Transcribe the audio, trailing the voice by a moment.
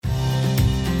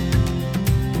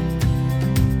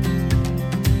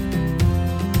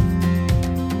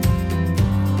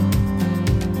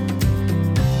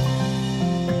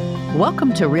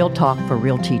Welcome to Real Talk for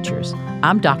Real Teachers.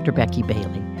 I'm Dr. Becky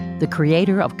Bailey, the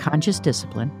creator of Conscious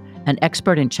Discipline, an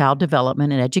expert in child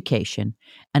development and education,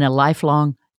 and a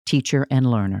lifelong teacher and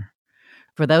learner.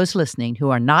 For those listening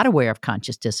who are not aware of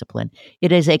Conscious Discipline,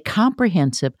 it is a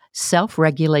comprehensive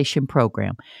self-regulation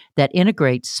program that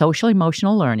integrates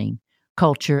social-emotional learning,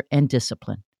 culture, and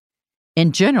discipline.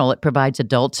 In general, it provides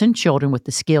adults and children with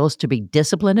the skills to be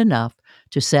disciplined enough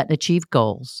to set and achieve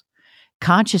goals,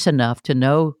 conscious enough to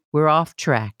know we're off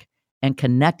track, and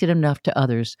connected enough to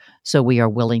others so we are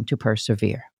willing to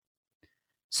persevere.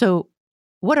 So,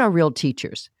 what are real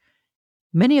teachers?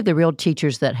 Many of the real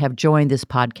teachers that have joined this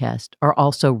podcast are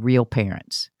also real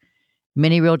parents.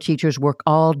 Many real teachers work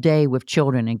all day with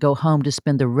children and go home to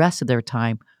spend the rest of their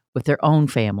time with their own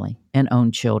family and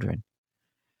own children.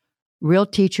 Real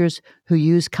teachers who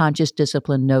use conscious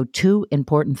discipline know two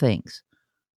important things.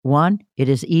 One, it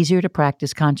is easier to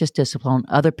practice conscious discipline on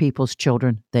other people's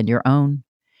children than your own.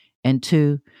 And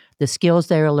two, the skills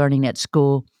they are learning at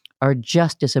school are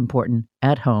just as important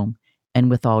at home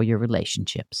and with all your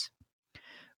relationships.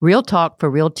 Real Talk for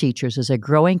Real Teachers is a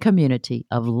growing community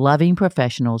of loving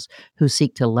professionals who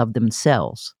seek to love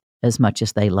themselves as much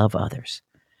as they love others.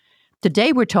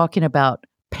 Today we're talking about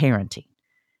parenting.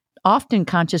 Often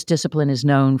conscious discipline is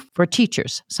known for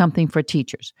teachers, something for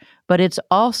teachers, but it's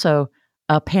also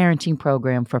a parenting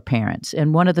program for parents.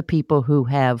 And one of the people who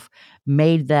have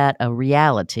made that a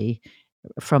reality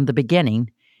from the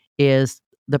beginning is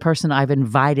the person I've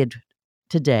invited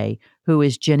today, who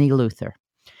is Jenny Luther.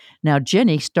 Now,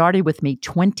 Jenny started with me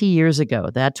 20 years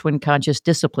ago. That's when Conscious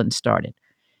Discipline started.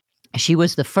 She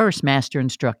was the first master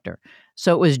instructor.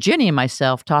 So it was Jenny and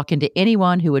myself talking to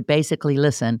anyone who would basically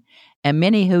listen, and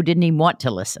many who didn't even want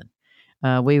to listen.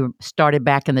 We started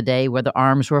back in the day where the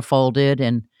arms were folded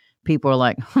and people were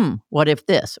like, what if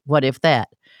this? What if that?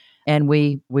 And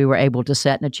we were able to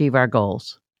set and achieve our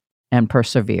goals and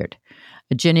persevered.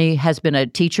 Jenny has been a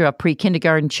teacher of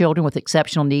pre-kindergarten children with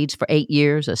exceptional needs for 8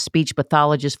 years, a speech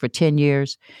pathologist for 10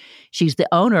 years. She's the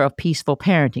owner of Peaceful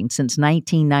Parenting since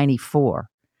 1994.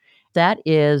 That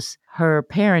is her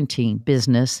parenting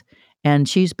business, and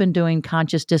she's been doing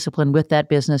conscious discipline with that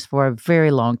business for a very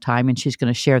long time, and she's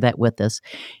going to share that with us.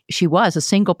 She was a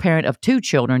single parent of 2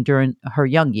 children during her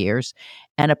young years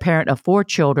and a parent of 4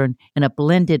 children in a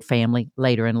blended family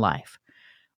later in life.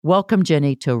 Welcome,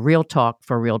 Jenny, to Real Talk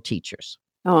for Real Teachers.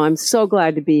 Oh, I'm so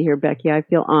glad to be here, Becky. I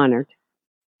feel honored.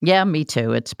 Yeah, me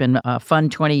too. It's been a fun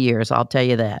 20 years, I'll tell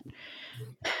you that.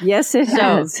 Yes, it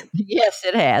has. Yes,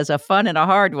 it has. A fun and a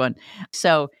hard one.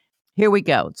 So here we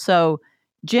go. So,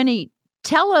 Jenny,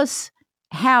 tell us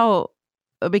how,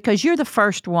 because you're the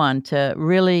first one to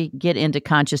really get into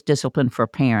conscious discipline for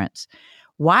parents.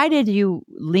 Why did you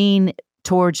lean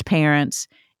towards parents,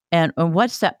 and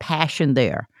what's that passion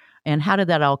there? And how did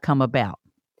that all come about?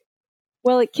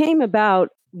 Well, it came about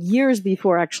years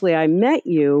before actually I met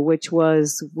you, which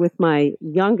was with my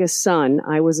youngest son.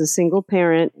 I was a single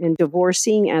parent and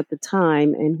divorcing at the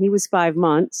time, and he was 5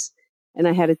 months, and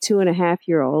I had a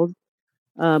 2.5-year-old,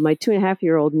 my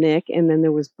 2.5-year-old Nick, and then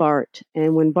there was Bart.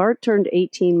 And when Bart turned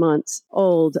 18 months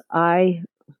old, I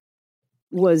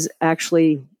was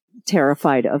actually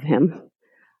terrified of him.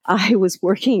 I was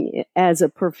working as a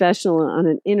professional on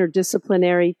an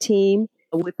interdisciplinary team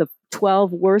with the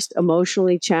 12 worst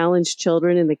emotionally challenged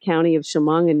children in the county of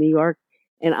Chemung in New York,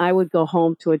 and I would go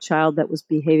home to a child that was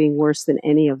behaving worse than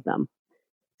any of them.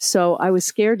 So I was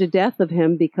scared to death of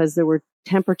him because there were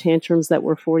temper tantrums that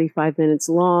were 45 minutes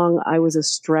long. I was a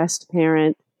stressed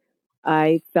parent.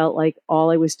 I felt like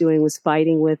all I was doing was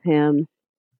fighting with him,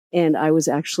 and I was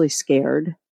actually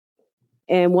scared.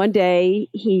 And one day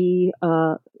he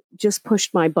just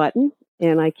pushed my button,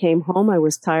 and I came home. I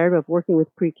was tired of working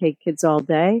with pre-K kids all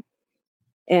day,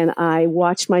 and I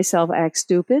watched myself act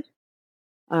stupid.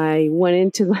 I went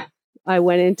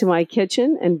into my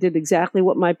kitchen and did exactly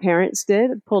what my parents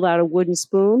did. Pulled out a wooden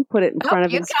spoon, put it in front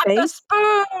of his face. The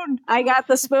spoon. I got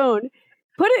the spoon.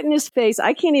 Put it in his face.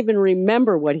 I can't even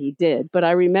remember what he did, but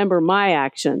I remember my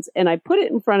actions. And I put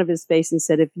it in front of his face and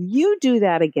said, if you do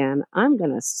that again, I'm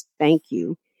going to spank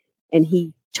you. And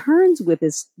he turns with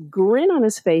this grin on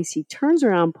his face. He turns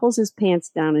around, pulls his pants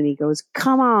down, and he goes,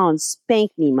 come on,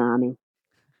 spank me, mommy.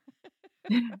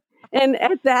 And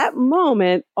at that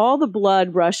moment, all the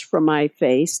blood rushed from my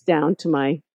face down to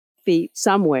my feet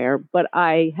somewhere. But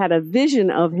I had a vision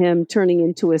of him turning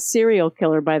into a serial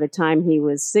killer by the time he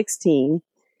was 16.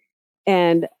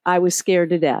 And I was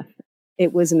scared to death.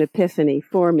 It was an epiphany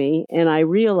for me. And I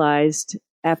realized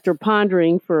after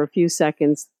pondering for a few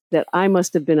seconds that I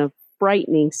must have been a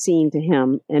frightening scene to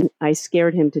him. And I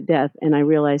scared him to death. And I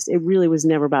realized it really was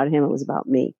never about him. It was about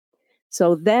me.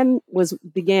 So then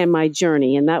began my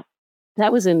journey, and that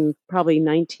was in probably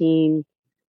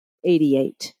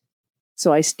 1988.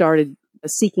 So I started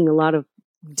seeking a lot of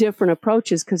different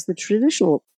approaches, because the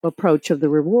traditional approach of the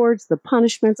rewards, the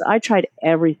punishments, I tried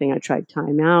everything. I tried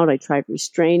timeout, I tried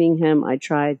restraining him, I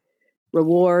tried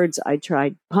rewards, I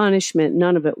tried punishment.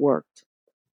 None of it worked.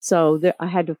 So I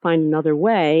had to find another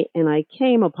way, and I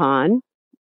came upon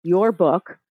your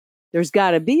book, There's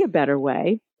Got to Be a Better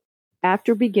Way.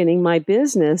 After beginning my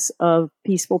business of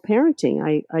peaceful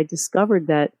parenting, I discovered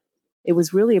that it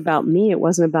was really about me. It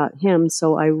wasn't about him.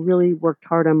 So I really worked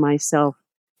hard on myself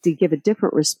to give a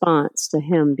different response to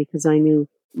him, because I knew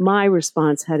my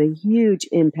response had a huge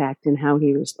impact in how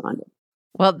he responded.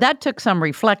 Well, that took some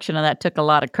reflection, and that took a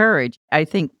lot of courage. I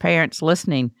think parents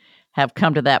listening have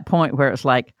come to that point where it's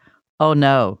like, oh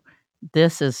no,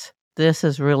 this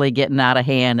is really getting out of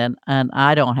hand, and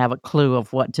I don't have a clue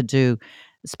of what to do,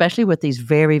 especially with these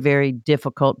very, very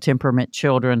difficult temperament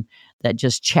children that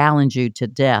just challenge you to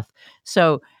death.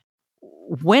 So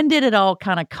when did it all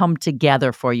kind of come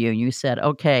together for you? You said,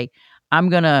 okay, I'm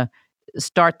going to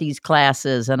start these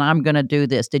classes and I'm going to do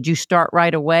this. Did you start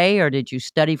right away, or did you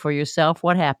study for yourself?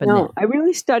 What happened then? No, I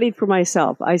really studied for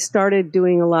myself. I started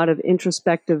doing a lot of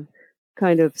introspective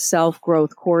kind of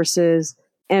self-growth courses.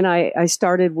 And I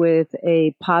started with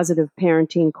a positive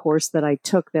parenting course that I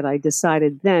took, that I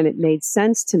decided then it made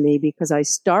sense to me, because I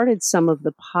started some of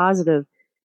the positive,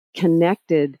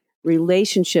 connected,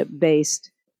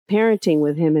 relationship-based parenting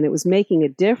with him, and it was making a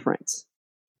difference.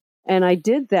 And I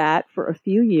did that for a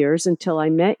few years until I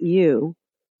met you,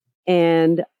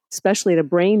 and especially at a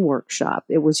brain workshop.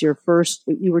 It was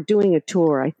you were doing a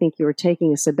tour. I think you were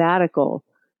taking a sabbatical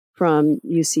from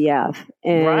UCF.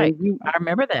 And right. I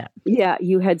remember that. Yeah,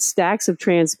 you had stacks of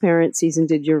transparencies and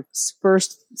did your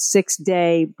first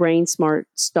 6-day Brain Smart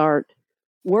Start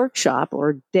workshop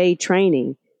or day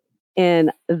training.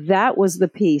 And that was the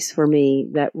piece for me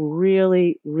that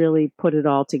really, really put it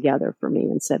all together for me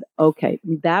and said, okay,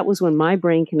 that was when my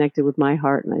brain connected with my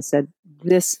heart. And I said,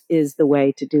 this is the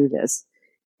way to do this,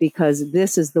 because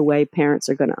this is the way parents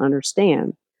are going to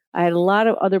understand. I had a lot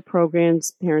of other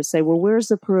programs. Parents say, well, where's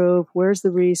the proof? Where's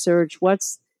the research?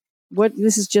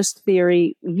 This is just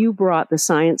theory. You brought the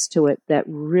science to it that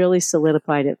really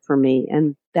solidified it for me.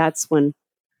 And that's when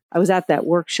I was at that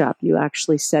workshop. You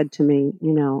actually said to me,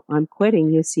 I'm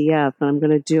quitting UCF and I'm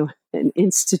going to do an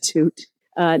institute.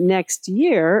 Next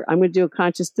year, I'm going to do a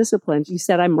conscious discipline. You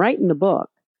said, I'm writing the book,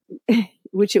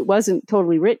 which it wasn't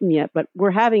totally written yet, but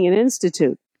we're having an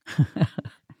institute.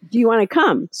 Do you want to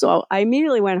come? So I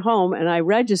immediately went home and I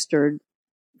registered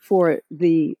for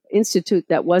the institute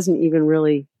that wasn't even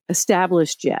really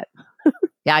established yet.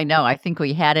 Yeah, I know. I think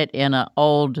we had it in an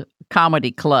old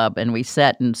comedy club, and we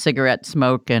sat and cigarette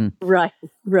smoke and right.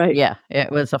 Yeah,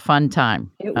 it was a fun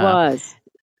time. It was.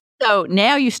 So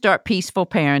now you start peaceful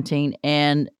parenting,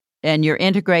 and you're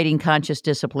integrating conscious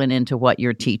discipline into what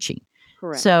you're teaching.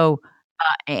 Correct. So,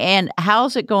 and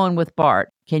how's it going with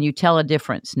Bart? Can you tell a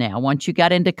difference now? Once you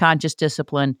got into conscious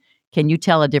discipline, can you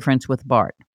tell a difference with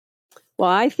Bart? Well,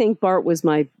 I think Bart was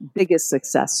my biggest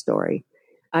success story.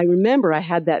 I remember I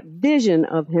had that vision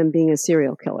of him being a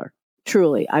serial killer.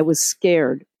 Truly, I was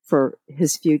scared for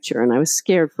his future, and I was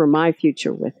scared for my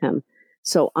future with him.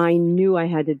 So I knew I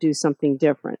had to do something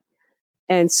different.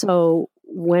 And so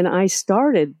when I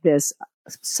started this,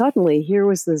 suddenly here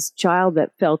was this child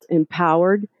that felt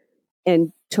empowered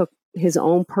and took his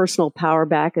own personal power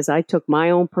back, as I took my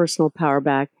own personal power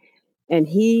back. And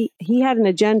he had an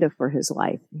agenda for his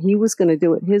life. He was going to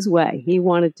do it his way. He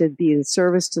wanted to be in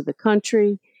service to the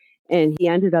country, and he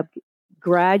ended up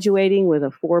graduating with a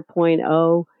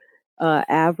 4.0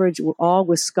 average, all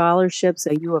with scholarships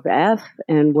at U of F,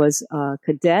 and was a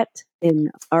cadet in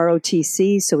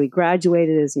ROTC. So he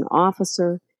graduated as an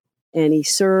officer, and he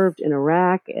served in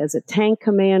Iraq as a tank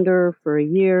commander for a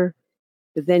year.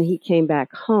 But then he came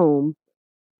back home.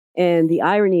 And the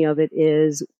irony of it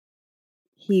is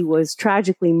he was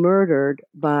tragically murdered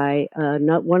by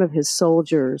one of his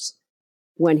soldiers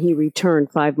when he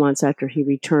returned, 5 months after he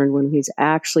returned, when he's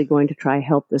actually going to try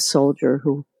help the soldier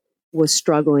who was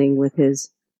struggling with his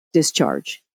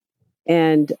discharge.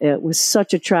 And it was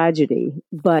such a tragedy.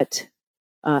 But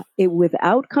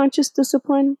without conscious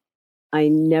discipline, I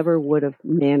never would have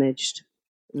managed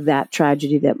that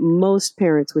tragedy that most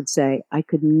parents would say, I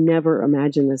could never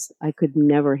imagine this. I could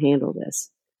never handle this.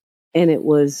 And it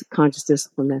was conscious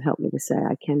discipline that helped me to say,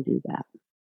 I can do that.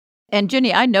 And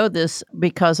Jenny, I know this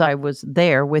because I was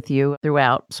there with you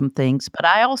throughout some things, but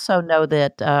I also know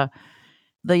that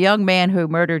the young man who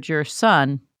murdered your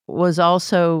son was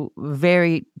also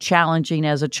very challenging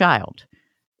as a child.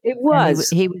 It And was.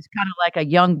 he was kind of like a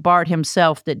young Bart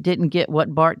himself that didn't get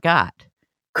what Bart got.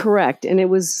 Correct. And it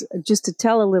was just to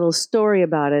tell a little story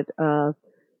about it.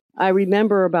 I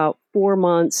remember about 4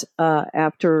 months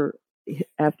after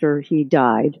he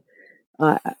died.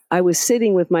 I was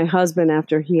sitting with my husband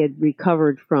after he had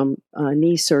recovered from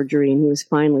knee surgery, and he was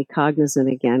finally cognizant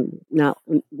again, not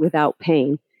without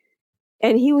pain.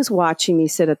 And he was watching me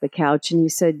sit at the couch, and he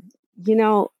said, "You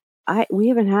know, we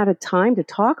haven't had a time to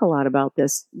talk a lot about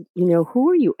this. You know, who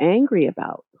are you angry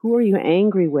about? Who are you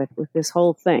angry with this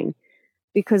whole thing?"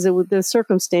 Because the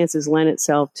circumstances lent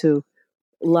itself to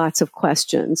lots of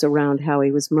questions around how he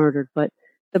was murdered. But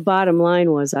the bottom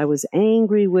line was I was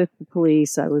angry with the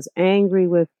police. I was angry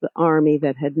with the army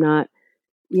that had not,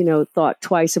 thought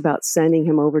twice about sending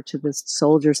him over to this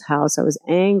soldier's house. I was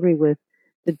angry with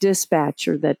the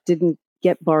dispatcher that didn't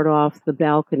get Bart off the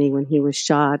balcony when he was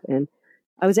shot. And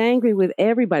I was angry with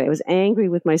everybody. I was angry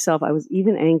with myself. I was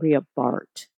even angry at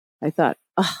Bart. I thought,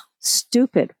 oh,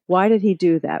 stupid. Why did he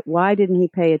do that? Why didn't he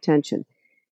pay attention?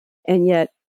 And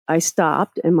yet I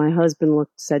stopped, and my husband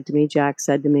Jack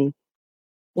said to me,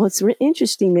 "Well, it's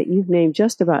interesting that you've named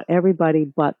just about everybody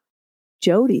but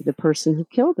Jody, the person who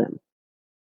killed him."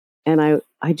 And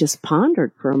I just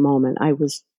pondered for a moment. I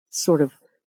was sort of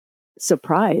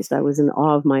surprised. I was in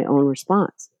awe of my own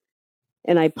response.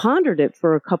 And I pondered it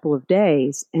for a couple of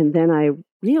days, and then I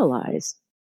realized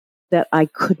that I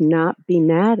could not be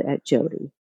mad at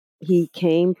Jody. He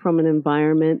came from an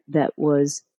environment that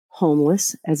was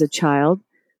homeless as a child,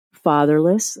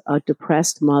 fatherless, a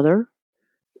depressed mother.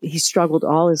 He struggled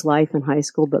all his life in high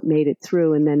school, but made it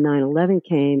through. And then 9/11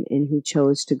 came, and he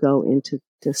chose to go into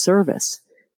service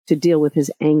to deal with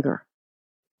his anger.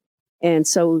 And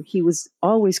so he was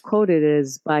always quoted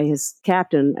by his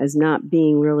captain as not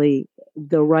being really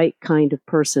the right kind of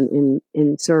person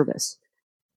in service.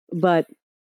 But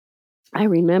I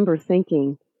remember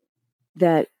thinking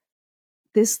that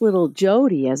this little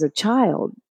Jody as a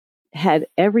child had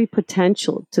every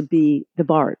potential to be the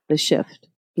Bart, the Shift,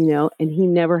 and he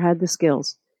never had the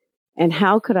skills. And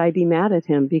how could I be mad at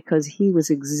him? Because he was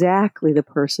exactly the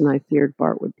person I feared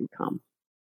Bart would become.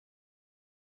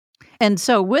 And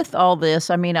so with all this,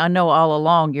 I mean, I know all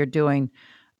along you're doing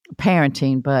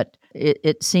parenting, but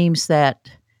it seems that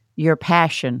your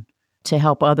passion to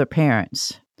help other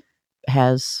parents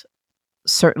has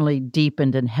certainly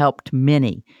deepened and helped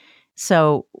many.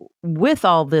 So with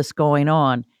all this going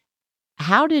on,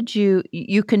 how did you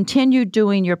continue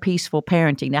doing your peaceful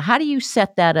parenting? Now, how do you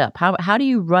set that up? How do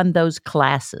you run those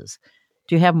classes?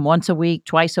 Do you have them once a week,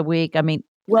 twice a week? I mean,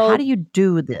 how do you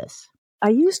do this? I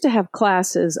used to have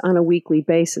classes on a weekly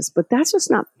basis, but that's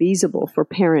just not feasible for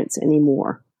parents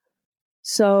anymore.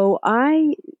 So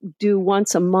I do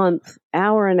once a month,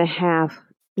 hour and a half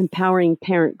empowering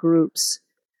parent groups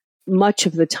much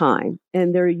of the time.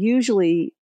 And they're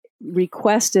usually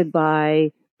requested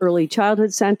by early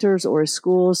childhood centers or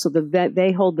schools. So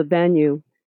they hold the venue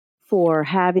for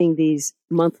having these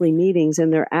monthly meetings,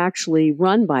 and they're actually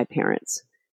run by parents.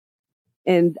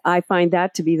 And I find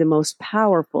that to be the most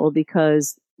powerful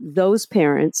because those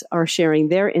parents are sharing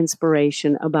their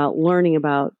inspiration about learning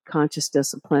about conscious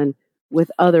discipline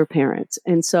with other parents.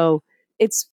 And so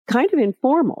it's kind of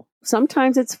informal.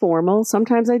 Sometimes it's formal.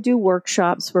 Sometimes I do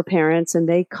workshops for parents, and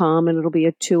they come, and it'll be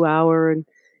a 2-hour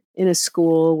in a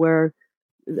school where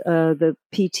the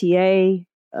PTA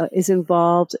is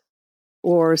involved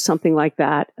or something like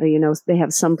that. They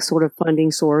have some sort of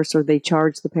funding source, or they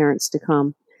charge the parents to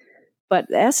come. But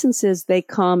the essence is they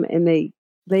come, and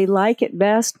they like it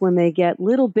best when they get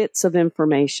little bits of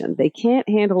information. They can't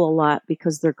handle a lot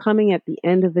because they're coming at the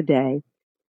end of the day.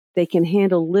 They can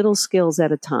handle little skills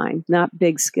at a time, not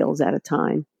big skills at a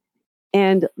time,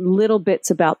 and little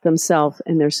bits about themselves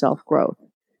and their self-growth,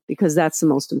 because that's the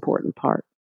most important part,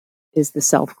 is the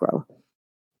self-growth.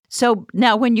 So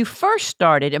now when you first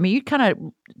started, I mean, you kind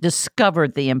of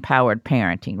discovered the empowered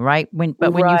parenting, right? When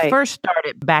you first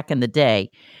started back in the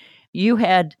day, you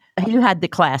had the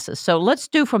classes. So let's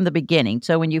do from the beginning.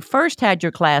 So when you first had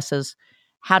your classes,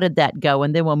 how did that go?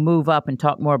 And then we'll move up and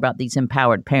talk more about these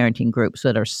empowered parenting groups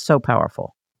that are so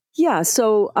powerful. Yeah,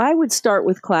 so I would start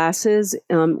with classes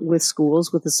with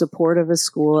schools, with the support of a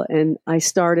school. And I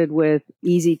started with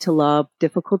Easy to Love,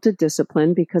 Difficult to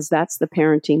Discipline, because that's the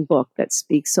parenting book that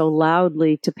speaks so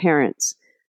loudly to parents.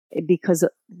 Because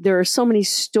there are so many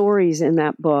stories in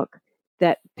that book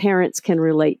that parents can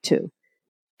relate to.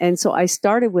 And so I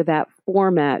started with that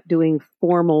format, doing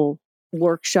formal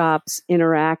workshops,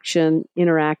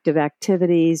 interactive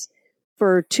activities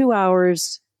for 2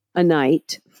 hours a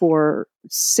night for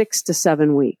 6 to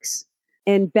 7 weeks.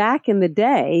 And back in the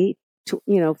day,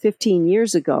 15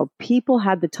 years ago, people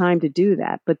had the time to do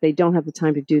that, but they don't have the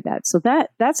time to do that. So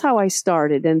that's how I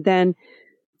started. And then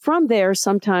from there,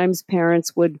 sometimes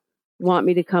parents would want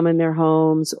me to come in their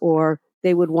homes, or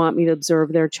they would want me to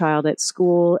observe their child at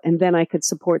school. And then I could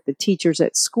support the teachers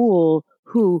at school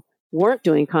who weren't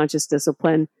doing conscious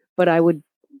discipline, but I would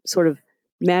sort of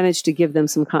manage to give them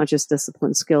some conscious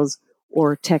discipline skills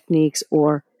or techniques,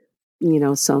 or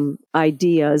some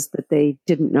ideas that they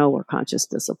didn't know were conscious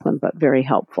discipline, but very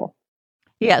helpful.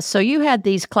 Yeah. So you had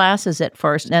these classes at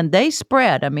first, and they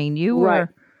spread. I mean, you were. Right.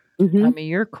 Mm-hmm. I mean,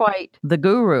 you're quite the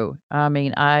guru. I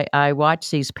mean, I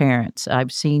watch these parents.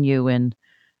 I've seen you in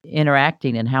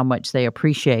interacting and how much they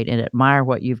appreciate and admire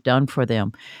what you've done for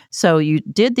them. So you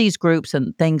did these groups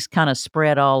and things kind of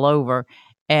spread all over.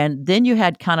 And then you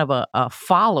had kind of a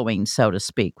following, so to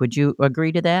speak. Would you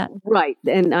agree to that? Right.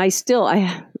 And I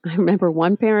remember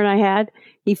one parent I had,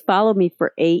 he followed me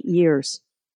for 8 years.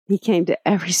 He came to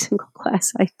every single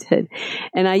class I did.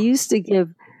 And I used to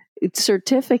give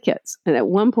certificates. And at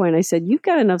one point I said, you've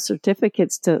got enough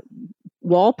certificates to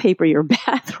wallpaper your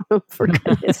bathroom, for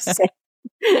goodness sake.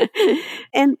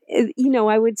 And,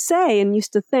 I would say and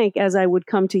used to think, as I would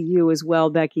come to you as well,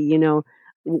 Becky,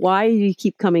 why do you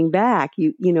keep coming back?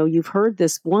 You've heard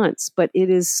this once, but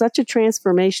it is such a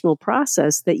transformational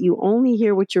process that you only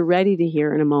hear what you're ready to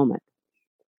hear in a moment.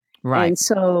 Right. And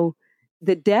so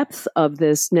the depth of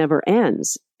this never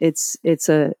ends. It's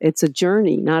a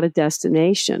journey, not a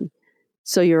destination.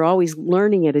 So you're always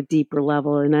learning at a deeper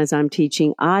level. And as I'm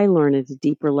teaching, I learn at a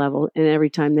deeper level. And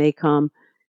every time they come,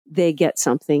 they get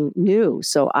something new.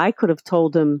 So I could have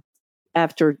told them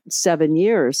after 7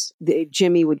 years,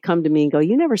 Jimmy would come to me and go,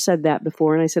 you never said that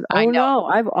before. And I said, oh, no,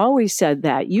 I've always said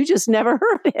that. You just never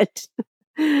heard it.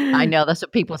 I know. That's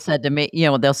what people said to me.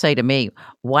 They'll say to me,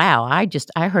 wow,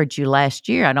 I heard you last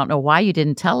year. I don't know why you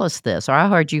didn't tell us this. Or I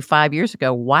heard you 5 years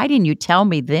ago. Why didn't you tell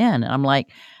me then? And I'm like,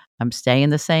 I'm saying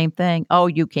the same thing. Oh,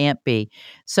 you can't be.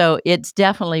 So it's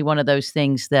definitely one of those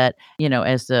things that,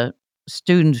 as the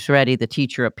student's ready, the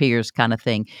teacher appears kind of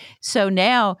thing. So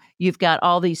now you've got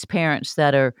all these parents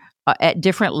that are at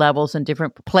different levels and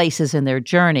different places in their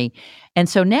journey. And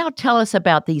so now tell us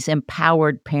about these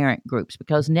empowered parent groups,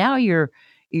 because now you're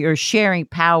sharing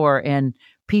power and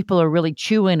people are really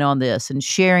chewing on this and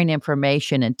sharing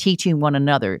information and teaching one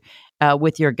another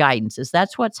with your guidance. Is that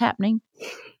what's happening?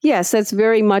 Yes, that's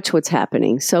very much what's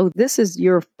happening. So this is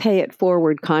your pay it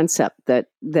forward concept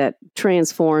that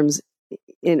transforms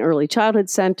in early childhood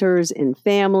centers, in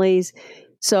families.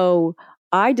 So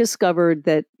I discovered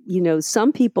that,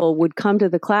 some people would come to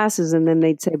the classes and then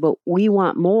they'd say, but we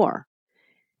want more.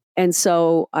 And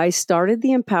so I started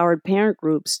the empowered parent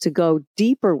groups to go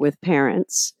deeper with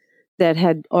parents that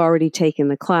had already taken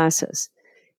the classes.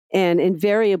 And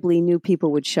invariably new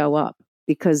people would show up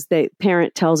because the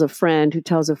parent tells a friend who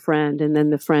tells a friend, and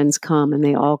then the friends come and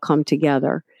they all come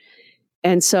together.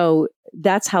 And so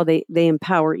that's how they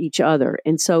empower each other.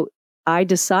 And so I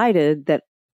decided that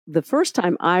the first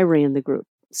time I ran the group,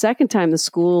 second time the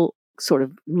school sort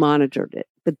of monitored it,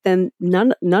 but then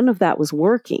none of that was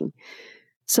working.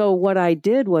 So what I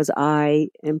did was I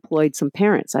employed some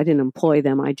parents. I didn't employ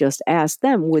them. I just asked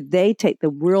them, would they take the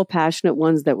real passionate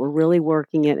ones that were really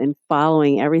working it and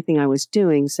following everything I was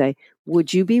doing, say,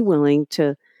 would you be willing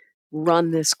to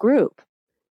run this group?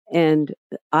 And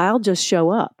I'll just show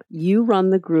up. You run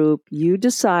the group. You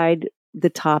decide the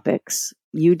topics.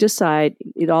 You decide.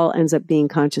 It all ends up being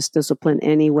conscious discipline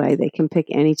anyway. They can pick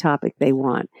any topic they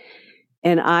want.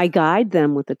 And I guide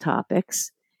them with the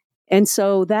topics. And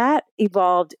so that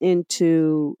evolved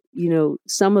into,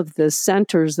 some of the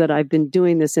centers that I've been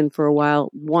doing this in for a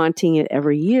while, wanting it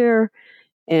every year.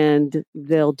 And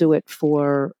they'll do it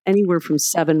for anywhere from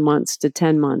 7 months to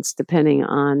 10 months, depending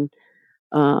on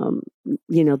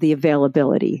the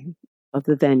availability of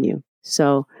the venue.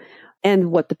 So,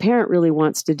 and what the parent really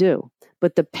wants to do.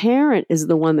 But the parent is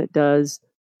the one that does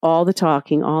all the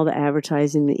talking, all the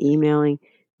advertising, the emailing.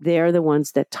 They're the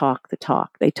ones that talk the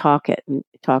talk. They talk it and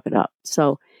talk it up.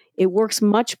 So it works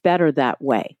much better that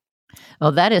way.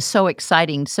 Oh, that is so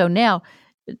exciting. So now,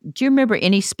 do you remember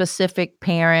any specific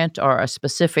parent or a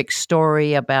specific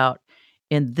story about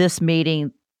in this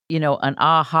meeting, an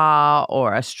aha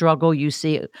or a struggle you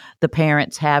see the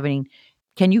parents having?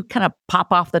 Can you kind of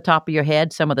pop off the top of your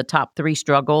head some of the top 3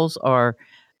 struggles, or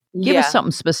give us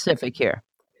something specific here?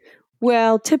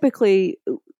 Well, typically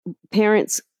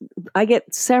parents, I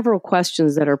get several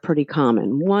questions that are pretty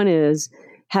common. One is,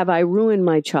 have I ruined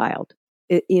my child?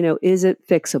 Is it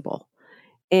fixable?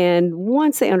 And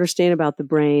once they understand about the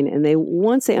brain and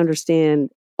once they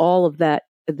understand all of that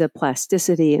the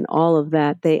plasticity and all of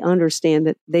that, they understand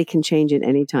that they can change it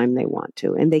anytime they want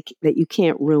to, and that you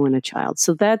can't ruin a child.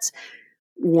 So that's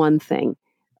one thing.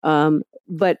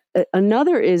 But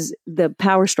another is the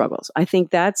power struggles. I think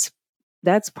that's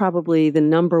probably the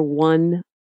number one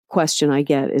question I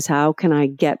get is, how can I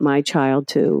get my child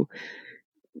to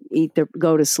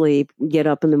go to sleep, get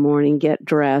up in the morning, get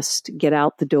dressed, get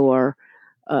out the door,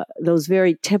 those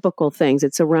very typical things.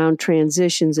 It's around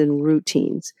transitions and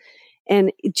routines.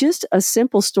 And just a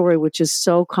simple story, which is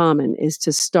so common, is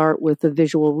to start with the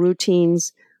visual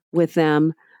routines with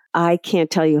them. I can't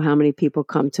tell you how many people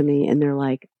come to me and they're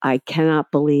like, I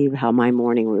cannot believe how my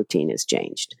morning routine has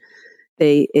changed.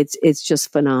 It's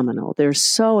just phenomenal. They're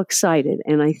so excited.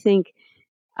 And I think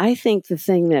the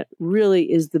thing that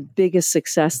really is the biggest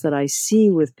success that I see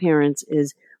with parents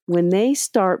is when they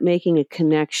start making a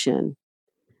connection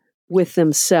with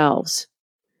themselves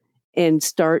and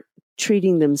start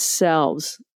treating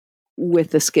themselves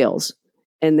with the skills,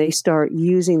 and they start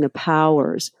using the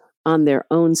powers on their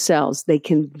own selves, they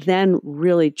can then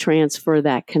really transfer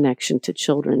that connection to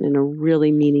children in a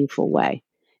really meaningful way.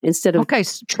 Instead of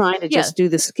trying to just do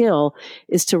the skill,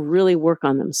 is to really work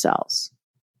on themselves.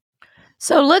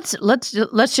 So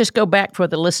let's just go back for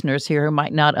the listeners here who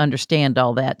might not understand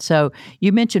all that. So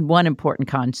you mentioned one important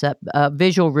concept,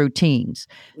 visual routines.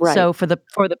 Right. So for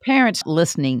the parents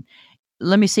listening,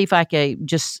 let me see if I can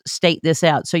just state this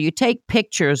out. So you take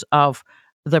pictures of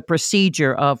the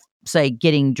procedure of, say,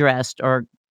 getting dressed or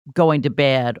going to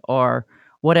bed or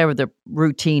whatever the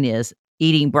routine is,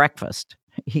 eating breakfast.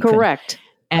 Correct.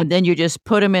 And then you just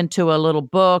put them into a little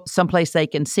book, someplace they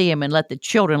can see them, and let the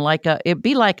children, it'd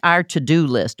be like our to-do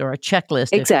list or a checklist.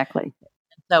 Exactly.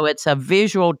 So it's a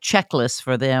visual checklist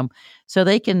for them, so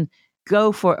they can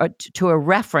go to a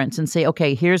reference and say,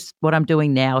 okay, here's what I'm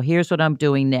doing now. Here's what I'm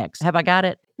doing next. Have I got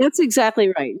it? That's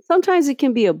exactly right. Sometimes it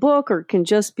can be a book, or it can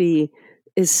just be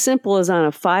as simple as on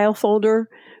a file folder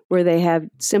where they have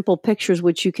simple pictures,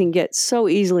 which you can get so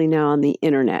easily now on the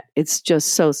internet. It's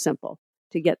just so simple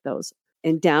to get those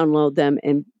and download them,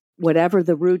 and whatever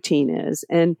the routine is,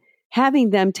 and having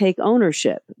them take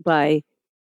ownership by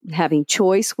having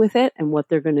choice with it and what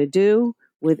they're going to do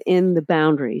within the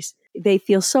boundaries. They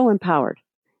feel so empowered,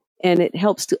 and it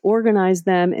helps to organize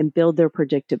them and build their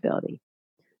predictability.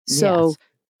 So Yes.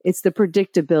 It's the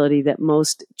predictability that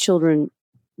most children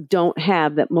don't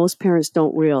have, that most parents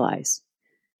don't realize.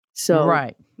 So,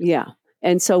 right. Yeah.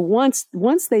 And so once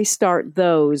they start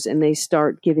those, and they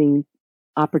start giving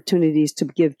opportunities to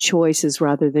give choices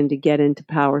rather than to get into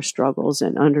power struggles,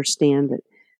 and understand that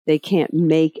they can't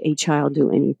make a child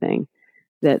do anything,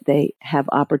 that they have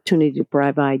opportunity to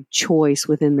provide choice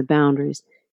within the boundaries,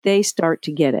 they start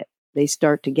to get it.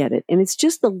 And it's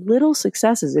just the little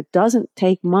successes. It doesn't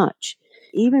take much.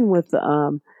 Even with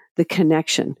the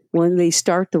connection, when they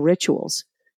start the rituals,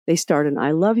 they start an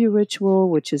I love you ritual,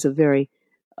 which is a very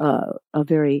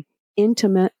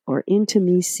intimate or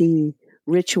intimacy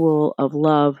ritual of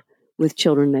love with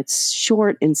children that's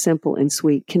short and simple and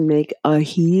sweet, can make a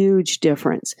huge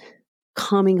difference.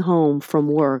 Coming home from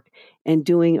work and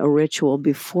doing a ritual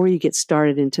before you get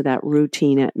started into that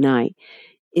routine at night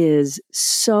is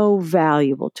so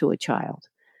valuable to a child.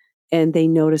 And they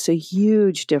notice a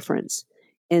huge difference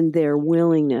in their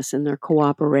willingness and their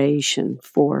cooperation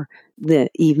for the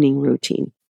evening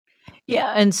routine.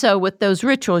 Yeah, and so with those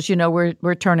rituals,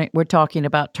 we're talking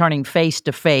about turning face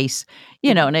to face,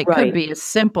 and it could be as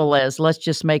simple as, let's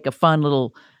just make a fun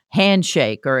little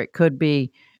handshake, or it could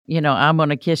be, I'm going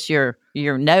to kiss your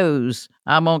nose.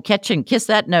 I'm going to catch and kiss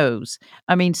that nose.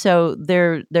 I mean, so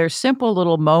they're simple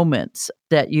little moments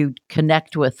that you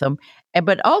connect with them.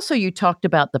 But also you talked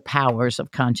about the powers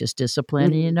of conscious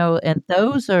discipline, and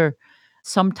those are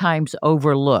sometimes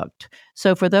overlooked.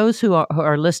 So for those who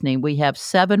are listening, we have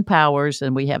 7 powers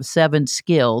and we have 7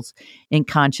 skills in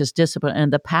conscious discipline,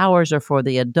 and the powers are for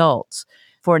the adults.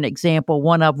 For an example,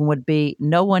 one of them would be,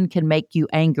 no one can make you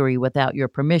angry without your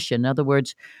permission. In other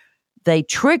words, they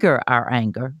trigger our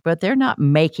anger, but they're not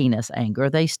making us angry.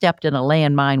 They stepped in a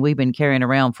landmine we've been carrying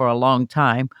around for a long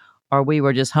time, or we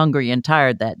were just hungry and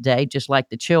tired that day, just like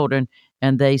the children,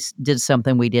 and they did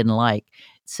something we didn't like.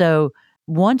 So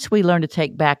once we learn to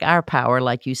take back our power,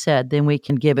 like you said, then we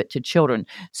can give it to children.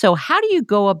 So how do you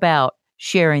go about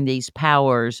sharing these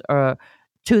powers to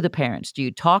the parents? Do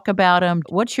you talk about them?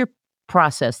 What's your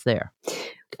process there?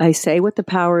 I say what the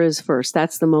power is first.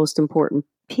 That's the most important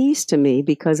piece to me,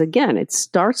 because again, it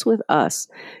starts with us.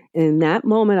 In that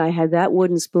moment, I had that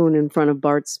wooden spoon in front of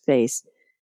Bart's face.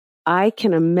 I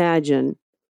can imagine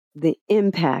the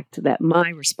impact that my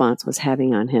response was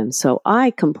having on him. So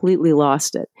I completely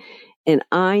lost it. And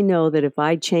I know that if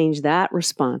I change that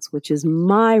response, which is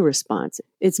my response,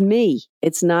 it's me,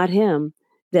 it's not him,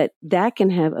 that can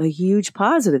have a huge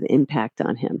positive impact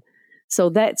on him. So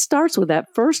that starts with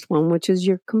that first one, which is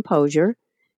your composure.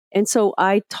 And so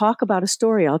I talk about a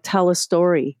story. I'll tell a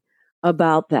story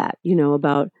about that,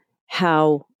 about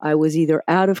how I was either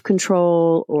out of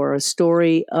control, or a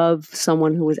story of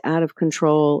someone who was out of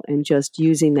control, and just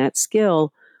using that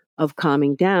skill of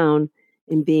calming down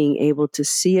and being able to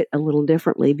see it a little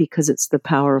differently, because it's the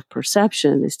power of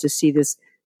perception, is to see this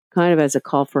kind of as a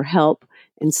call for help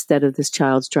instead of this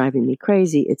child's driving me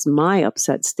crazy. It's my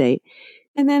upset state.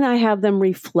 And then I have them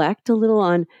reflect a little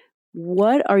on,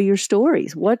 what are your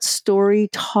stories? What story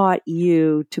taught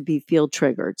you to feel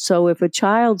triggered? So if a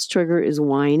child's trigger is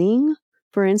whining,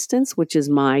 for instance, which is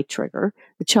my trigger,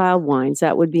 the child whines,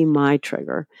 that would be my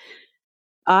trigger.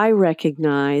 I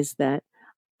recognize that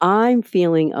I'm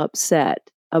feeling upset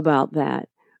about that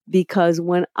because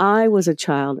when I was a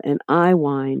child and I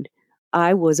whined,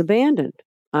 I was abandoned.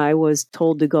 I was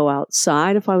told to go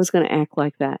outside if I was going to act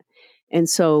like that. And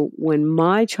so when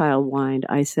my child whined,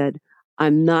 I said,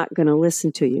 I'm not going to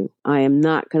listen to you. I am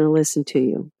not going to listen to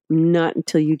you. Not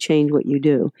until you change what you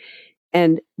do.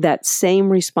 And that same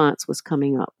response was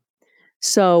coming up.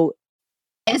 So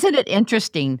isn't it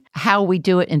interesting how we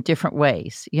do it in different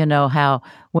ways? How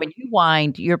when you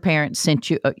whined, your parents sent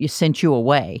you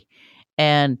away.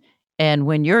 And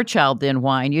when your child then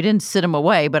whined, you didn't sit them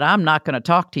away, but I'm not going to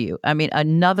talk to you. I mean,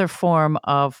 another form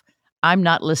of, I'm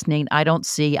not listening, I don't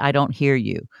see, I don't hear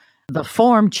you. The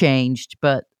form changed,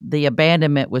 but the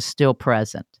abandonment was still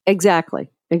present. Exactly.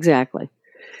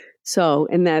 So,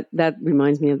 and that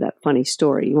reminds me of that funny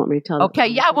story. You want me to tell? Okay,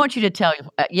 yeah, I want you to tell.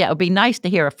 Yeah, it would be nice to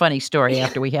hear a funny story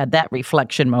after we had that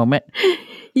reflection moment.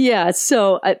 Yeah,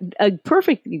 so a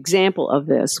perfect example of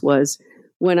this was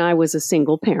when I was a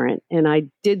single parent, and I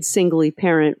did singly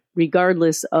parent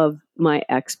regardless of my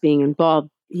ex being involved.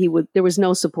 There was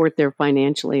no support there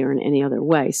financially or in any other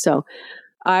way. So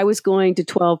I was going to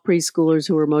 12 preschoolers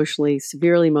who were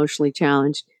severely emotionally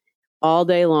challenged all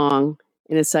day long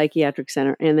in a psychiatric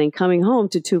center, and then coming home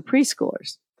to 2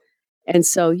 preschoolers. And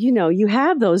so, you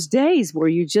have those days where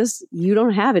you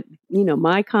don't have it,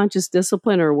 my conscious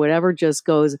discipline or whatever just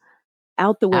goes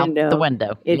out the window. Out the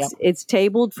window. It's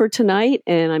tabled for tonight,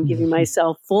 and I'm giving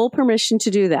myself full permission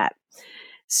to do that.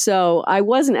 So I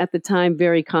wasn't at the time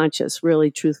very conscious,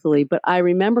 really, truthfully, but I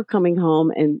remember coming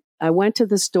home and I went to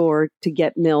the store to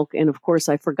get milk. And of course,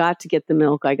 I forgot to get the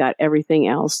milk. I got everything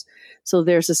else. So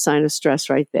there's a sign of stress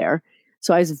right there.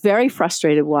 So I was very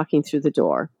frustrated walking through the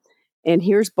door. And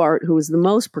here's Bart, who was the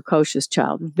most precocious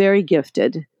child, very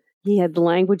gifted. He had the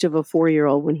language of a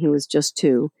 4-year-old when he was just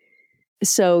 2.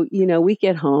 So, we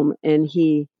get home and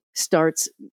he starts,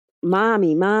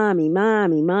 mommy, mommy,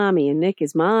 mommy, mommy. And Nick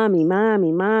is mommy,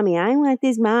 mommy, mommy. I want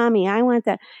this, mommy. I want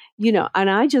that, and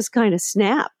I just kind of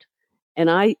snapped. And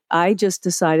I just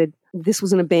decided this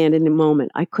was an abandonment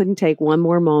moment. I couldn't take one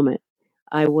more moment.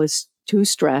 I was too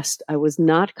stressed. I was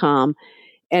not calm.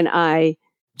 And I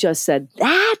just said,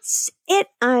 that's it.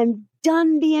 I'm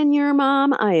done being your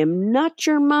mom. I am not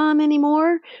your mom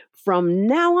anymore. From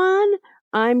now on,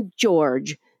 I'm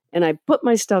George. And I put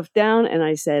my stuff down and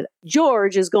I said,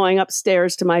 George is going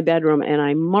upstairs to my bedroom. And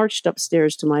I marched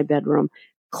upstairs to my bedroom,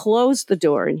 closed the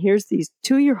door. And here's these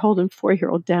 2-year-old and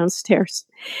 4-year-old downstairs.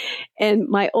 And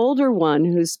my older one,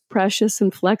 who's precious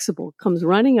and flexible, comes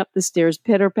running up the stairs,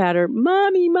 pitter patter,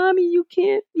 mommy, mommy, you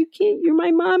can't, you're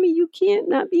my mommy. You can't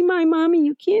not be my mommy.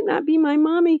 You can't not be my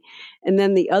mommy. And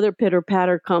then the other pitter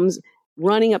patter comes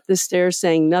running up the stairs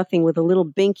saying nothing with a little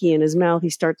binky in his mouth. He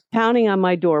starts pounding on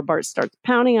my door. Bart starts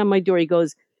pounding on my door. He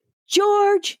goes,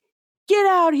 George, get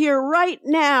out here right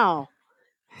now.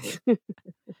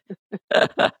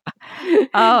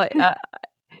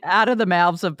 Out of the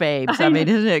mouths of babes. I mean,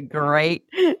 isn't it great?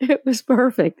 It was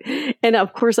perfect. And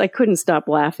of course, I couldn't stop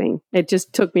laughing. It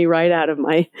just took me right out of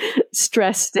my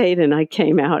stress state, and I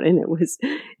came out, and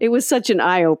it was such an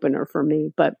eye opener for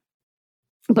me.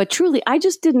 But truly, I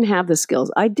just didn't have the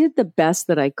skills. I did the best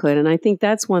that I could. And I think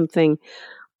that's one thing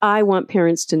I want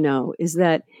parents to know, is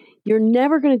that you're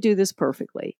never going to do this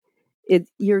perfectly.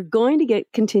 You're going to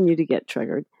continue to get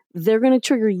triggered. They're going to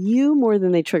trigger you more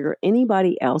than they trigger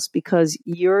anybody else because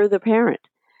you're the parent.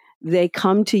 They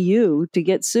come to you to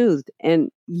get soothed,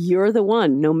 and you're the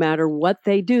one, no matter what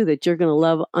they do, that you're going to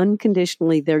love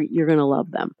unconditionally. You're going to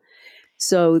love them.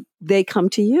 So they come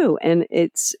to you, and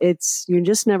you're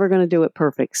just never going to do it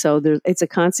perfect. So it's a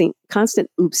constant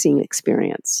oopsing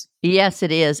experience. Yes,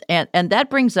 it is. And that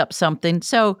brings up something.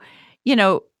 So,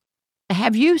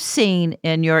 have you seen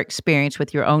in your experience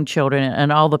with your own children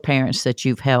and all the parents that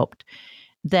you've helped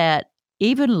that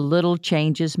even little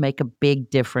changes make a big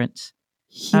difference.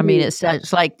 I mean, Huge.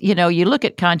 it's like, you look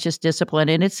at conscious discipline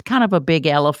and it's kind of a big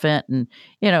elephant and,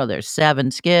 there's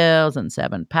 7 skills and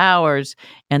 7 powers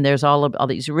and there's all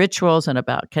these rituals and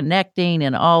about connecting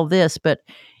and all this, but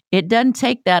it doesn't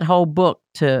take that whole book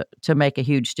to make a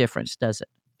huge difference, does it?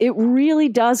 It really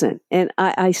doesn't. And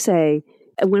I say,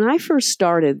 when I first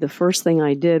started, the first thing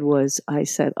I did was I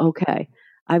said, okay,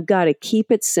 I've got to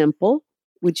keep it simple,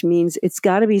 which means it's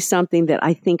got to be something that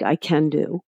I think I can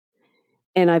do.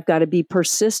 And I've got to be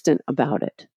persistent about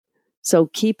it. So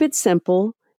keep it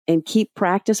simple and keep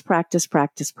practice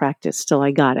till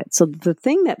I got it. So the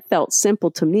thing that felt simple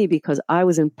to me, because I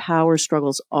was in power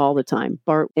struggles all the time,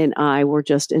 Bart and I were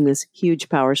just in this huge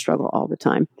power struggle all the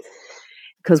time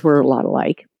because we're a lot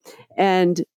alike.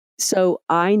 And so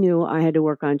I knew I had to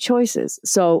work on choices.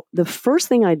 So the first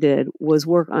thing I did was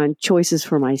work on choices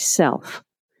for myself.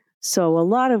 So a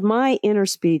lot of my inner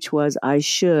speech was, I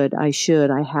should, I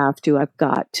have to, I've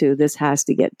got to, this has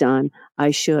to get done, I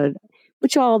should,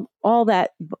 which all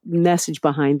that message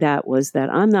behind that was that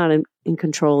I'm not in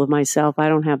control of myself. I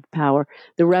don't have the power.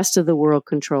 The rest of the world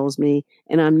controls me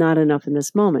and I'm not enough in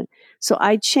this moment. So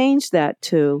I changed that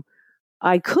to,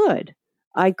 I could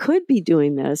be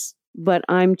doing this, but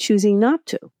I'm choosing not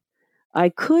to. I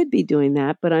could be doing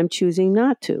that, but I'm choosing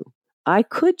not to. I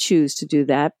could choose to do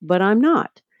that, but I'm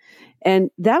not.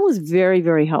 And that was very,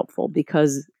 very helpful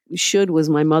because should was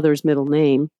my mother's middle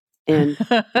name. And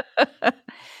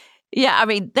yeah, I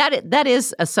mean, that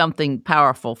is something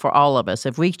powerful for all of us.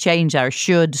 If we change our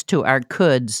shoulds to our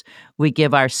coulds, we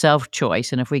give ourselves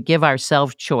choice. And if we give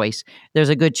ourselves choice, there's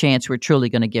a good chance we're truly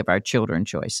going to give our children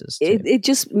choices too. It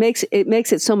just makes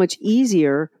it so much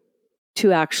easier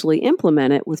to actually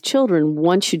implement it with children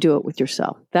once you do it with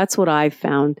yourself. That's what I've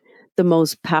found the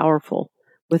most powerful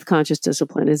with conscious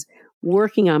discipline is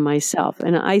working on myself.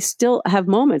 And I still have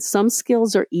moments. Some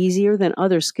skills are easier than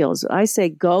other skills. I say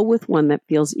go with one that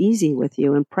feels easy with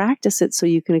you and practice it so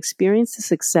you can experience the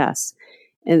success,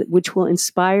 and which will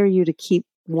inspire you to keep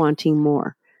wanting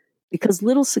more. Because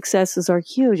little successes are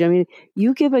huge. I mean,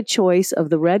 you give a choice of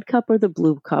the red cup or the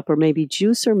blue cup, or maybe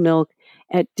juice or milk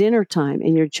at dinner time,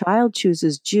 and your child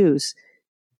chooses juice.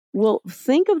 Well,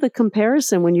 think of the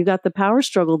comparison when you got the power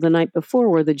struggle the night before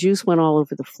where the juice went all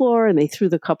over the floor and they threw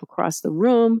the cup across the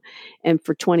room. And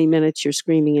for 20 minutes, you're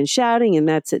screaming and shouting, and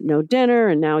that's it, no dinner.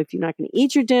 And now if you're not going to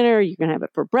eat your dinner, you're going to have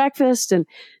it for breakfast. And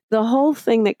the whole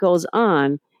thing that goes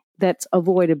on that's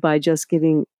avoided by just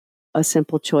giving a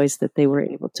simple choice that they were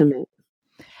able to make.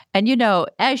 And,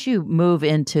 as you move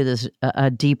into this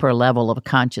a deeper level of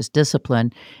conscious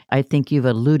discipline, I think you've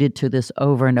alluded to this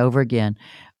over and over again.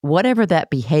 Whatever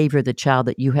that behavior, the child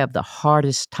that you have the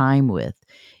hardest time with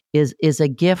is a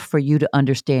gift for you to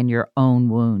understand your own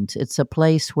wounds. It's a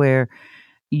place where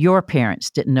your parents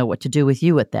didn't know what to do with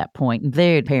you at that point, and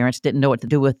their parents didn't know what to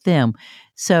do with them.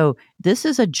 So this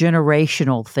is a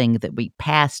generational thing that we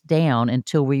pass down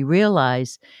until we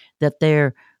realize that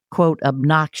their, quote,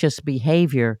 obnoxious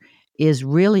behavior is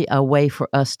really a way for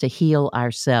us to heal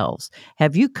ourselves.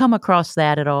 Have you come across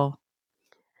that at all?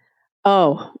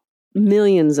 Oh,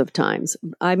 millions of times.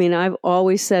 I mean, I've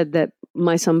always said that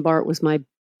my son Bart was my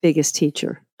biggest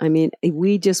teacher. I mean,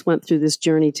 we just went through this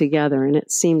journey together and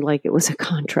it seemed like it was a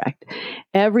contract.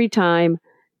 Every time,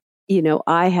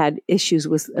 I had issues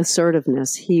with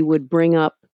assertiveness, he would bring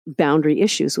up boundary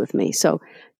issues with me. So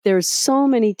there's so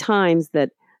many times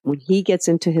that when he gets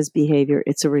into his behavior,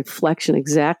 it's a reflection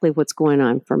exactly what's going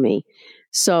on for me.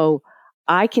 So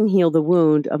I can heal the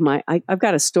wound of I've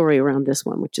got a story around this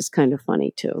one, which is kind of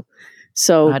funny too.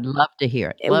 So I'd love to hear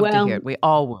it. Love to hear it. We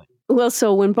all would. Well,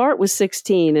 so when Bart was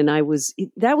 16 and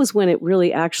that was when it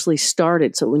really actually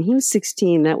started. So when he was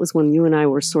 16, that was when you and I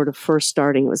were sort of first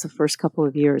starting. It was the first couple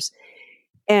of years.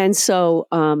 And so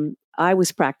I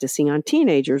was practicing on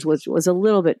teenagers, which was a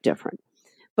little bit different.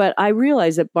 But I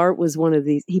realized that Bart was one of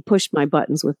these, he pushed my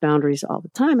buttons with boundaries all the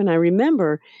time. And I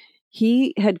remember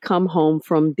he had come home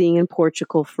from being in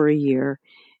Portugal for a year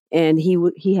and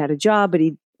he had a job, but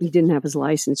he didn't have his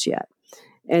license yet.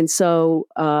 And so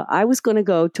I was going to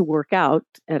go to work out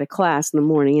at a class in the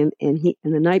morning. And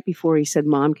the night before he said,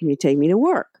 "Mom, can you take me to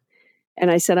work?"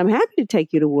 And I said, "I'm happy to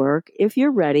take you to work if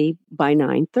you're ready by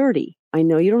 9:30. I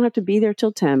know you don't have to be there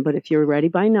till 10, but if you're ready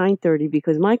by 9:30,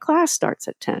 because my class starts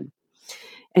at 10.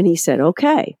 And he said,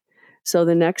 "Okay." So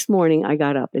the next morning I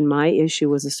got up and my issue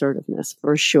was assertiveness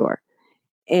for sure.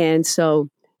 And so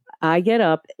I get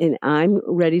up and I'm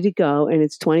ready to go and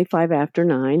it's 25 after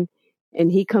 9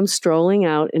 and he comes strolling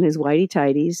out in his whitey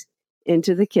tighties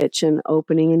into the kitchen,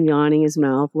 opening and yawning his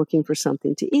mouth, looking for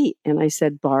something to eat. And I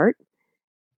said, "Bart,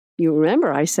 you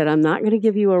remember, I said, I'm not going to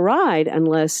give you a ride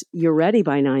unless you're ready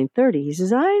by 9:30. He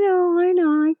says, I know,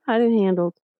 I got it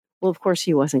handled. Well, of course,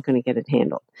 he wasn't going to get it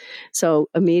handled. So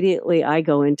immediately I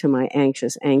go into my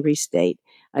anxious, angry state.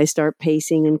 I start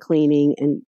pacing and cleaning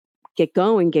and get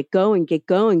going.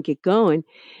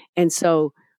 And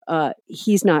so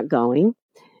he's not going.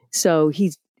 So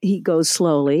he goes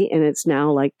slowly, and it's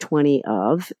now like 20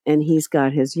 of, and he's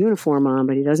got his uniform on,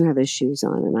 but he doesn't have his shoes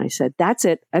on. And I said, that's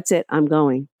it. I'm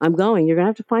going. You're going to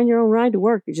have to find your own ride to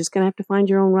work. You're just going to have to find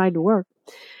your own ride to work.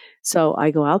 So I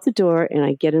go out the door and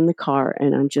I get in the car,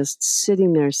 and I'm just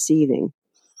sitting there seething.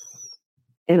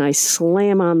 And I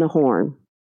slam on the horn.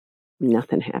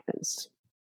 Nothing happens.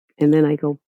 And then I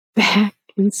go back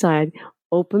inside,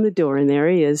 open the door, and there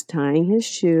he is tying his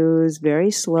shoes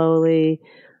very slowly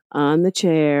on the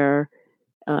chair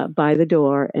by the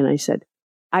door. And I said,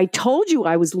 I told you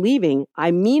I was leaving. I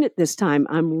mean it this time.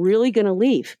 I'm really going to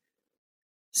leave.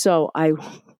 So I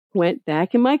went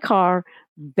back in my car,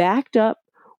 backed up,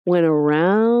 went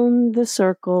around the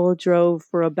circle, drove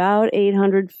for about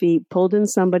 800 feet, pulled in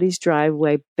somebody's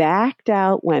driveway, backed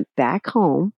out, went back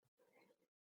home.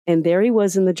 And there he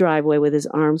was in the driveway with his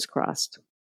arms crossed.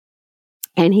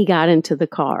 And he got into the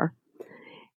car.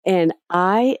 And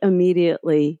I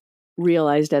immediately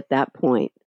realized at that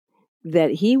point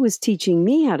that he was teaching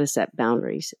me how to set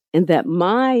boundaries, and that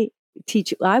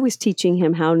I was teaching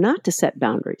him how not to set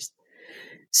boundaries.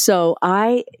 So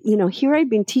here I'd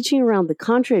been teaching around the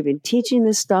country. I've been teaching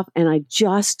this stuff, and I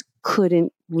just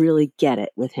couldn't really get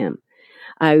it with him.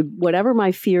 Whatever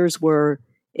my fears were,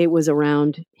 it was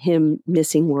around him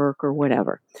missing work or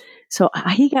whatever. So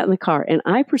he got in the car, and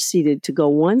I proceeded to go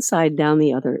one side down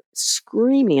the other,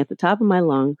 screaming at the top of my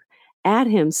lungs at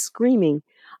him, screaming,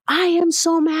 I am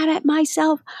so mad at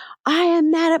myself. I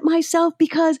am mad at myself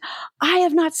because I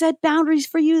have not set boundaries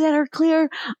for you that are clear.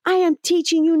 I am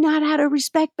teaching you not how to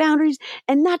respect boundaries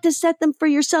and not to set them for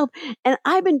yourself. And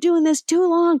I've been doing this too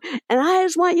long. And I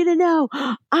just want you to know,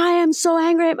 I am so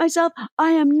angry at myself.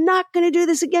 I am not going to do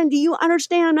this again. Do you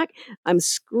understand? I'm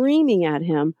screaming at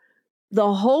him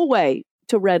the whole way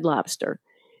to Red Lobster.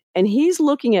 And he's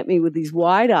looking at me with these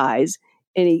wide eyes.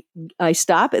 And I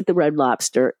stop at the Red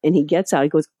Lobster, and he gets out. He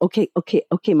goes, okay,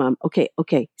 Mom.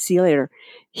 Okay. See you later.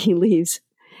 He leaves.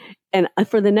 And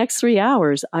for the next 3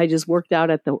 hours, I just worked out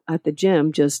at the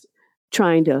gym, just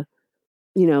trying to,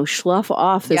 slough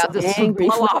off this angry,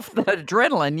 blow off the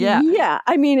adrenaline. Yeah. Yeah.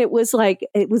 I mean, it was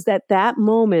at that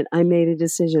moment I made a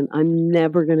decision. I'm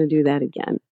never going to do that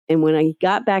again. And when I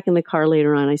got back in the car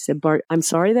later on, I said, Bart, I'm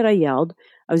sorry that I yelled.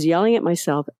 I was yelling at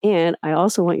myself. And I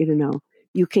also want you to know,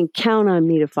 you can count on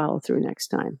me to follow through next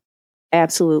time.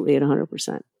 Absolutely at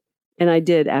 100%. And I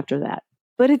did after that.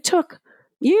 But it took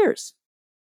years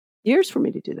for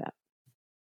me to do that.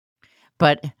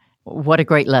 But what a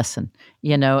great lesson,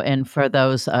 and for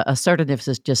those assertiveness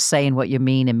is just saying what you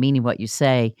mean and meaning what you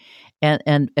say.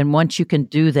 And once you can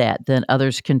do that, then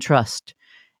others can trust.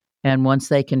 And once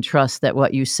they can trust that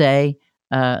what you say,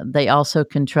 they also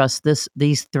can trust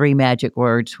these 3 magic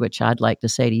words, which I'd like to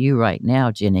say to you right now,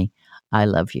 Jenny. I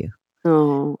love you.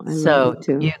 Oh, I love you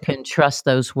too. You can trust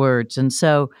those words. And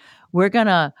so we're going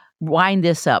to wind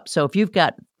this up. So if you've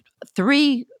got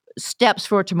 3 steps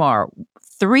for tomorrow,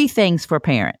 3 things for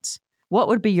parents, what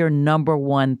would be your number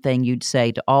one thing you'd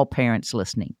say to all parents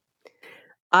listening?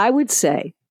 I would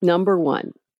say, number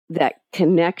one, that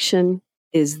connection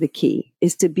is the key,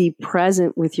 is to be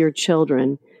present with your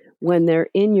children when they're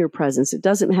in your presence. It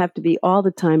doesn't have to be all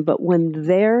the time, but when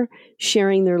they're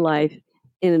sharing their life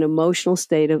in an emotional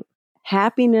state of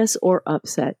happiness or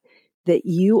upset, that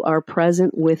you are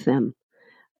present with them.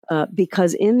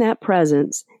 Because in that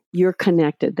presence, you're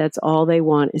connected. That's all they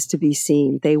want, is to be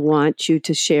seen. They want you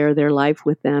to share their life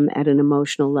with them at an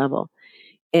emotional level.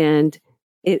 And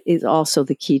it is also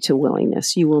the key to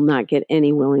willingness. You will not get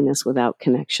any willingness without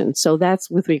connection. So that's,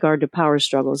 with regard to power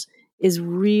struggles, is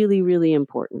really, really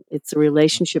important. It's the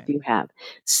relationship you have.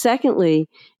 Secondly,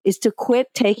 is to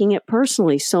quit taking it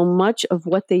personally. So much of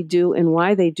what they do and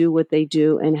why they do what they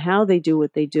do and how they do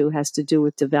what they do has to do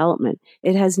with development.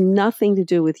 It has nothing to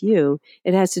do with you.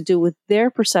 It has to do with their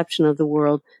perception of the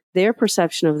world, their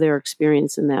perception of their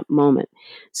experience in that moment.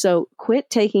 So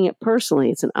quit taking it personally.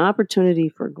 It's an opportunity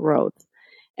for growth.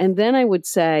 And then I would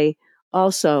say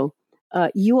also,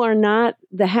 you are not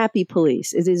the happy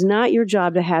police. It is not your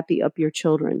job to happy up your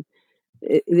children.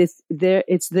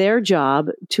 It's their job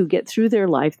to get through their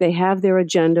life. They have their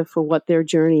agenda for what their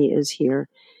journey is here.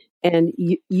 And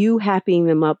you happying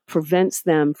them up prevents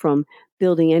them from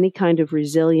building any kind of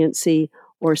resiliency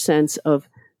or sense of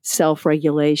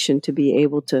self-regulation to be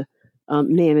able to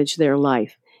manage their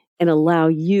life. and allow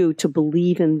you to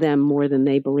believe in them more than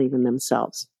they believe in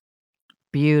themselves.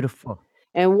 Beautiful.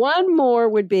 And one more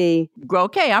would be,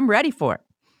 okay, I'm ready for it.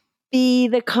 Be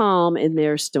the calm in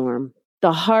their storm.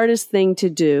 The hardest thing to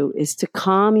do is to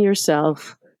calm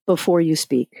yourself before you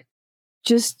speak.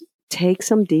 Just take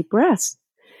some deep breaths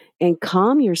and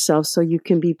calm yourself so you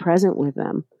can be present with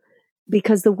them,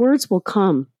 because the words will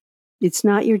come. It's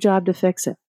not your job to fix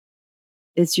it.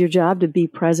 It's your job to be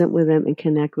present with them and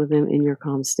connect with them in your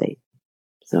calm state.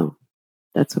 So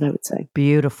that's what I would say.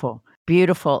 Beautiful,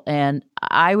 beautiful. And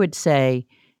I would say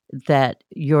that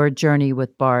your journey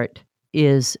with Bart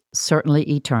is certainly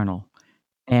eternal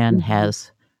and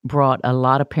has brought a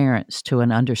lot of parents to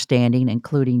an understanding,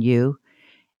 including you.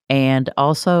 And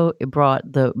also it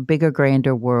brought the bigger,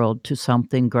 grander world to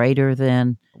something greater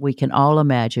than we can all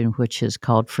imagine, which is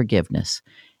called forgiveness.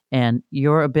 And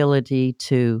your ability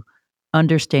to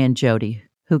understand Jody,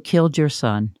 who killed your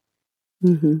son,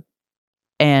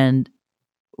 and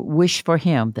wish for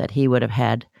him that he would have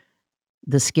had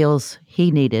the skills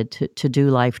he needed to do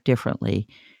life differently,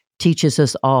 teaches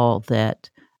us all that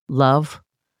love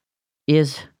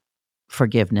is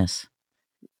forgiveness.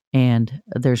 And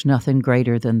there's nothing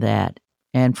greater than that.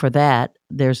 And for that,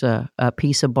 there's a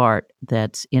piece of Bart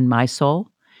that's in my soul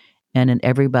and in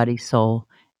everybody's soul.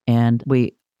 And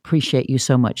we appreciate you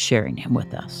so much sharing him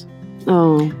with us.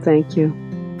 Oh, thank you.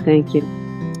 Thank you.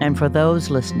 And for those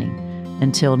listening,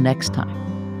 until next time,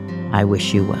 I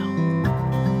wish you well.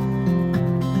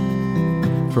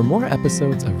 For more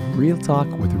episodes of Real Talk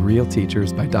with Real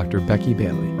Teachers by Dr. Becky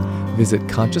Bailey, visit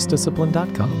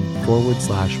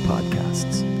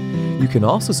consciousdiscipline.com/podcasts. You can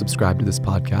also subscribe to this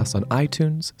podcast on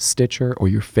iTunes, Stitcher, or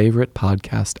your favorite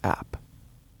podcast app.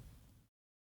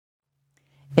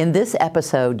 In this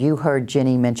episode, you heard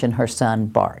Jenny mention her son,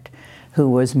 Bart, who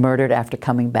was murdered after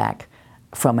coming back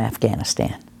from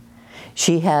Afghanistan.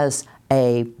 She has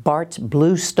a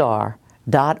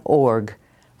bartsbluestar.org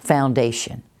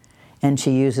foundation, and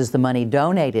she uses the money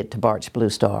donated to Bart's Blue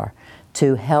Star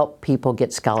to help people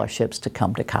get scholarships to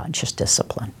come to Conscious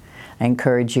Discipline. I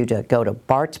encourage you to go to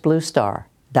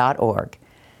bartsbluestar.org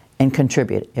and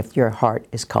contribute if your heart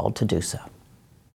is called to do so.